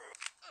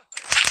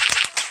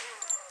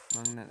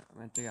 මං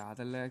මැච් එක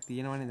ආදල්ලක්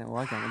තියෙනවනේ. දැන්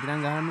ඔයා කැමති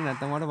නම් ගහන්න.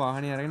 නැත්තම් ඔයාලට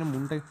වාහනේ අරගෙන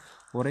මුන්ට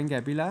හොරෙන්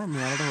කැපිලා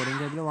මෙයාලට හොරෙන්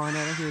කැපිලා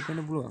වාහනේ අරගෙන සේප්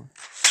වෙන්න පුළුවන්.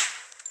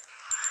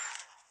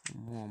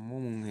 අම්මෝ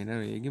මුන් එන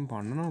වේගෙන්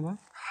පන්නනවා බා.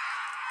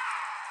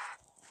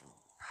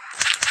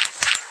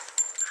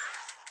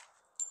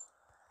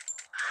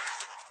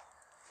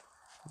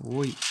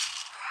 ඕයි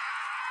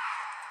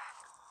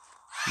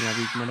මේ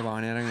අපි ඉක්මනට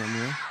වාහනේ අරන්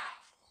යමු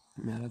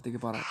මෙයාලත් එක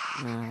පාර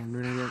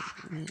හම්බුනේ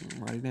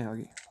මාරි නෑ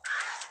වගේ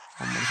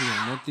අම්මට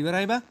යන්නත්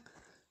ඉවරයි බං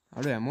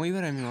අඩු ඇමෝ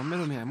ඉවරයි මේ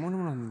මම්මලෝ මේ ඇමෝන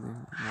මොනවද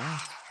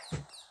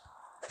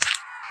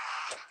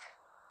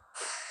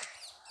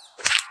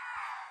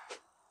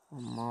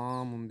අම්මා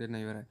මුන් දෙන්න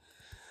ඉවරයි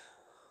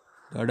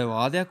දඩ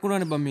වාදයක්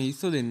වුණානේ බං මේ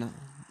ඉස්සෝ දෙන්න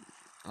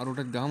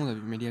අරට ගාමුද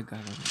අපි මෙඩියක්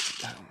ගහගන්න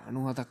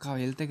 97ක්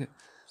ආව හෙල්ත් එක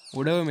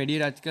උඩව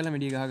මෙඩිය රච් කරලා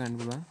මෙඩිය ගහ ගන්න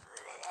පුළුවන්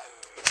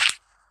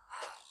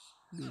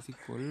දේසි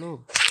කොල්ලෝ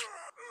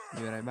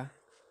ඉවරයි බං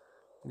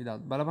මේ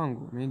දත්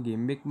බලපංකෝ මේ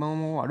ගෙම්බෙක්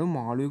මම අඩු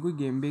මාළුවෙකුයි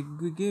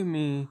ගෙම්බෙක්ගේ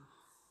මේ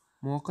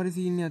මොකක් හරි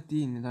සීන් එකක්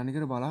තියෙන්නේ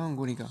තනිකර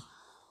බලපංකෝ නිකන්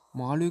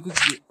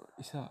මාළුවෙකුයි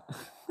ඉසා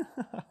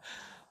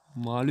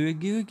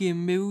මාළුවෙක්ගේ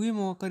ගෙම්බෙකුගේ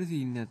මොකක් හරි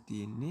සීන් එකක්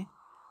තියෙන්නේ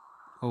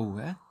ඔව්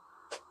ඈ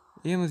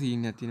එහෙම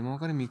සීන් එකක් තියෙන්නේ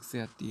මොකක් හරි මික්ස්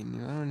එකක්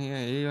තියෙන්නේ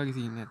නේ ඒ වගේ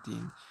සීන් එකක්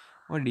තියෙන්නේ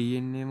ඔය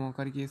DNA මොකක්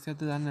හරි කේස්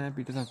එකක්ද දන්නේ නැහැ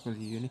පිටසක් වල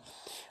කියවනේ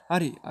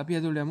හරි අපි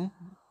ඇතුළට යමු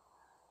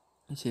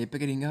ෂේප්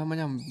එක රිංගාම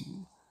මචං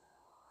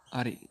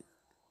හරි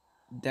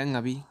දැන්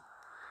අපි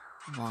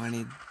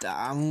වාහනේ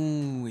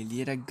දාමු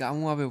එළියට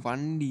ගමු අපේ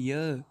වණ්ඩිය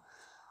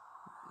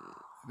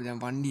අපි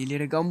දැන් වණ්ඩිය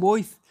එළියට ගමු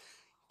බොයිස්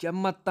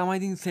ගැම්මත් තමයි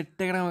ඉතින් සෙට්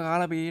එකටම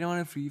කාලා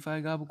පේනවනේ ෆ්‍රී ෆයර්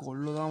ගාපු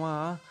කොල්ලෝ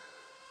තමා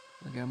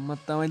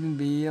ගැම්මත් තමයි ඉතින්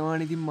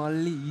බේනවනේ ඉතින්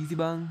මල්ලි ඊසි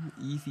බං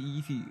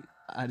ඊසි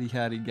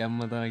හරි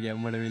ගැම්ම තමයි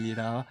ගැම්මට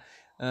එළියට ආවා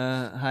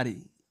හරි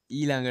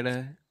ඊළඟට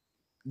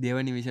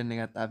දෙවනි මිෂන්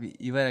එකත් අපි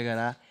ඉවර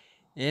කරා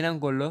එහෙනම්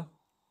කොල්ලෝ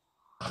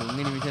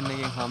තුන්වෙනි මිෂන්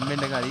එකෙන්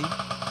හම්බෙන්න කලින්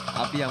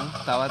අපි යමු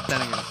තවත්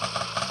තැනකට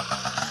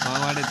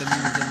මාවාට එතන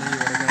මිෂන් එක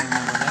ඉවර කරන්න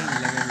මම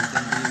ඊළඟ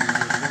මිෂන් එකේ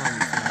වීඩියෝ ටික මම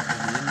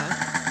ඉස්සරහට දෙන්න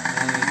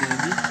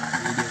එතනදී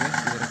වීඩියෝ එක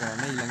ඉවර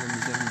කරන්න ඊළඟ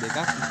මිෂන් දෙකක්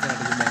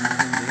ඉස්සරහට දැන්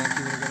මිෂන් දෙකක්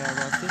ඉවර කරා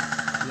පස්සේ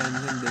ඊළඟ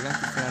මිෂන් දෙකක්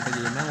ඉස්සරහට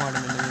ගේන්න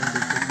ඔයාලට මෙන්න මේ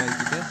ඩිස්කස්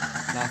බයික් එක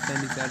ලාස්ට්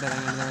ටයිම් ඉස්සරහට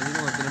අරන් යන තමයි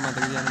තියෙන්නේ ඔතන මතක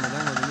තියාගන්න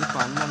මම ඔතනදී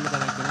පන්නන්න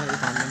තැනක් වෙනවා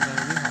ඒ පන්නන්න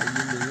තැනදී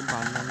හයියෙන් දෙකෙන්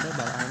පන්නන්න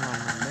බලහන්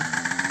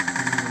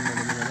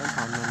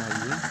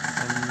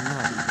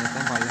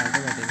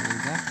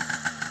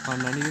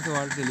පන්නන්නේ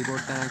සෝල්ට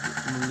ටෙලිපෝට් එකක්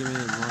මුංගේ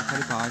මේ මොකක්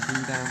හරි පාකින්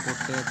ටයිම්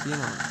පොට් එකක්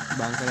තියෙනවා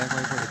බංකරයක්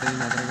වගේ පොඩි එතනින්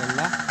නතර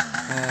කරලා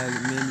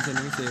මේ මිෂන්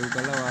එක සේව්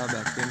කරලා ඔයා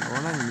බෑක් වෙන්න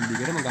ඕන නම්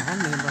දිගටම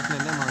ගහන්න එහෙම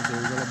ප්‍රශ්නයක් නැහැ මම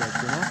සේව් කරලා බෑක්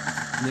වෙනවා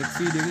නෙක්ස්ට්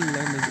වීඩියෝ එකේ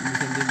ඊළඟ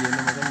මිෂන් එක ගියන්න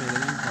මට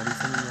මෙතනින්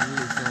පරිස්සම් යන්න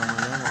ඉස්සර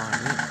මම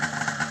වාහනේ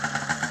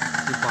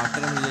ඒ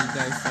පාටරම රියල්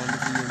ගයිස්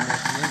ෆැන්ටසි ගේම්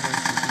එකක් නේ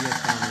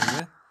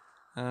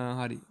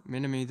හරි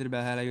මෙන්න මේ විතර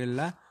බහැලා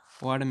ඉවරලා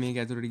ඔයාට මේක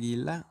ඇතුළට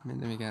ගිහිල්ලා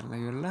මෙන්න මේක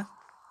අරලා ඉවරලා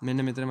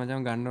මෙන්න මෙතන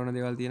මචං ගන්න ඕන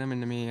දේවල් තියෙනවා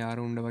මෙන්න මේ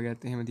ආරුණ්ඩ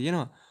වගේත් එහෙම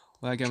තියෙනවා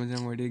ඔයා කැමති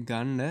නම් ඔය ටික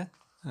ගන්න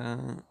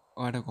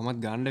ඔයාට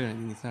කොහොමද ගන්න වෙන්නේ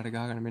ඉතින් ඉස්සරහට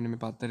ගහගන්න මෙන්න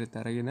මේ පත්තරෙත්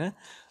අරගෙන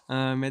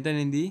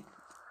මෙතනදී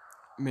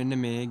මෙන්න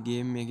මේ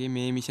ගේම් එකේ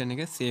මේ මිෂන්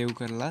එක සේව්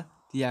කරලා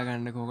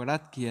තියාගන්න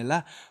කොකටත්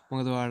කියලා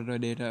මොකද ඔයාලට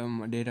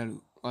ඩේටා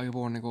ඔයාගේ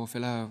ෆෝන් එක ඔෆ්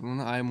වෙලා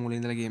වුණා ආයෙ මුලින්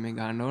ඉඳලා ගේම් එක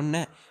ගන්න ඕනේ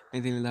නැහැ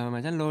මෙතන ඉඳලා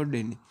මචං ලෝඩ්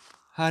වෙන්නේ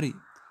හරි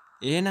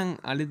එහෙනම්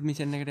අලුත්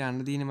මිෂන් එකට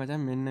යන්න තියෙන්නේ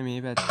මචං මෙන්න මේ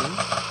පැත්තෙන්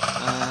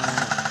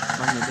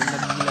මම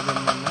මෙතෙන්ට ගිහිල්ලා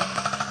බලන්න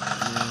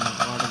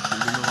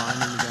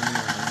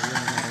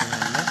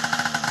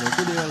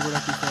ලොකු දේවල්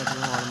ගොඩක් ඉස්සරහට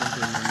යනවා වල මම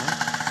පෙන්නන්න.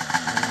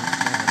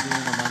 මම අදින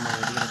නම් මම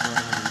වැඩි කරලා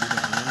තවරම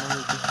වීඩියෝ ගන්න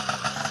ඕනේ.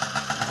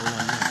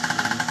 අවුලන්නේ.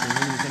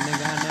 මේ මිෂන් එක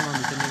ගහන්නේ මම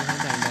මිෂන් එක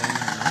ගහන්න ඇඳ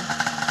ගන්නවා.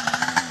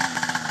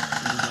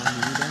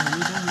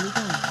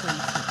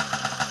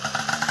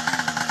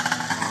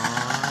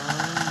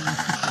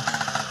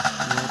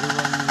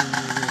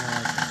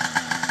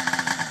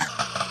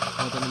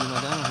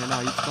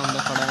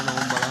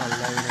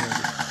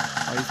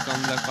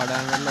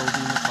 කඩාන කරලා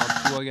උඩින්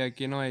කප්පු වගේ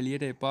කියනවා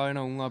එළියට එපා වෙන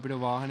උන් අපිට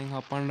වාහනෙන්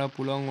හපන්න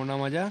පුළුවන් වුණා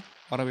මචං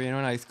අර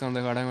වෙනවනේ අයිස් කන්ද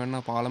කඩාන කරන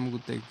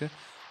පාලමුකුත් එක්ක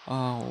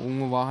උන්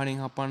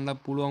වාහනෙන් හපන්න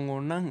පුළුවන්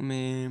ඕනනම්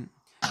මේ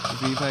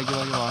ෆ්‍රී ෆයර්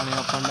වගේ වාහනයක්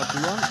හපන්න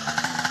පුළුවන්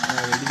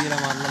වෙඩි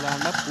තියලා මරලා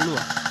දාන්න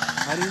පුළුවන්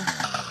හරිද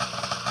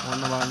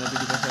ඔන්න වාහන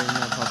පිටිපස්සේ ඉන්න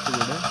සත්තු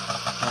ගොඩ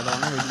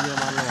ආදවන්න වෙඩි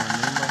තියලා මරලා දාන්න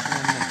මේ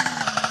ප්‍රශ්නයක් නැහැ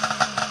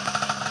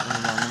ඔන්න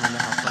වාහන මම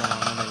හපලා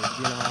දාන්න වෙඩි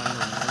තියලා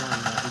මරන්න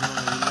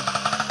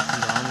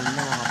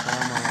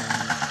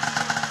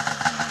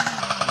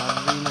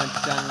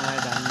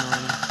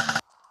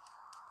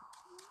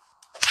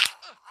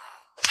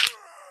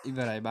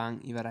ඉවරයි බං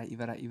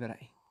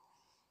ඉවරයි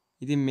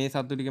ඉතින් මේ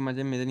සත්තු ටික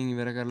මචං මෙතනින්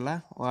ඉවර කරලා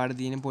ඔයාලට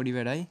තියෙන පොඩි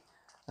වැඩයි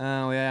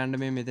ඔයා යන්න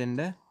මේ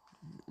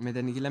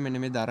මෙතෙන් ගිහලා මෙන්න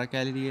මේ දර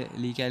කැලි ටික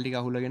ලී කැලි ටික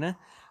අහුලගෙන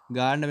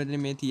ගාන්න මෙතන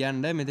මේ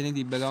තියන්න මෙතනින්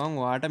තිබ්බ ගමන්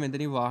ඔයාට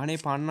මෙතනින් වාහනේ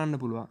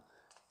පන්නන්න පුළුවන්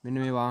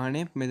මෙන්න මේ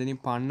වාහනේ මෙතනින්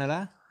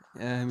පන්නලා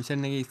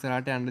මිෂන් එකේ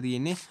ඉස්සරහට යන්න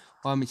තියෙන්නේ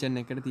ඔයා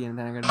මිෂන් එකට තියෙන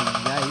තැනකට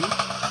ගියයි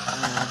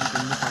අපි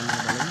දෙන්න පන්න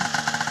බලමු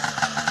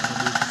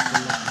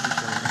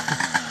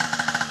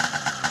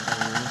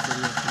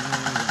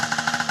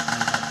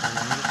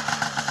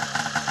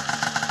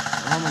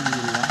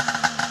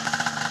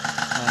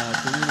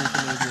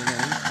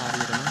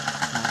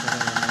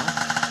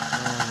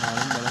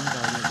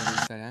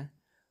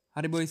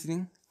හරි බොයිස්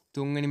ඉතින්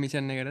තුන්වෙනි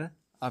මිෂන් එකට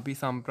අපි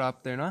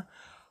සම්ප්‍රාප්ත වෙනවා.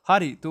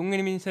 හරි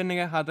තුන්වෙනි මිෂන්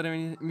එක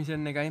හතරවෙනි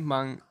මිෂන් එකයි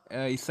මං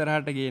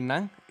ඉස්සරහට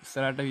ගේන්නම්.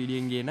 ඉස්සරහට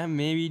වීඩියෝෙන් ගේන්න.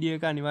 මේ වීඩියෝ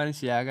එක අනිවාර්යෙන්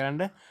ෂෙයා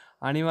කරන්න.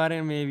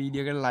 අනිවාර්යෙන් මේ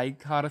වීඩියෝක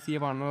ලයික් 400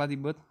 පන්නලා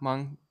තිබ්බොත්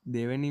මං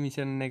දෙවෙනි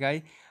මිෂන් එකයි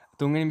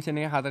තුන්වෙනි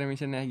මිෂන් එක හතර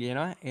මිෂන් එක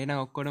කියනවා.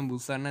 එහෙනම් ඔක්කොටම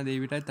බුස්සන්න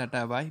දෙවිටයි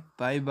ටටා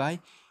බයි බයි.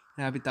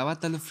 අපි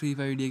තවත් අලුත් ෆ්‍රී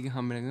ෆයර් වීඩියෝ එකකින්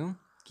හම්බ වෙනකම්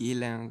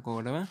කියලා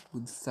කොටම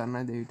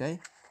බුස්සන්න දෙවිටයි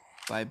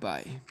බයි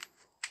බයි.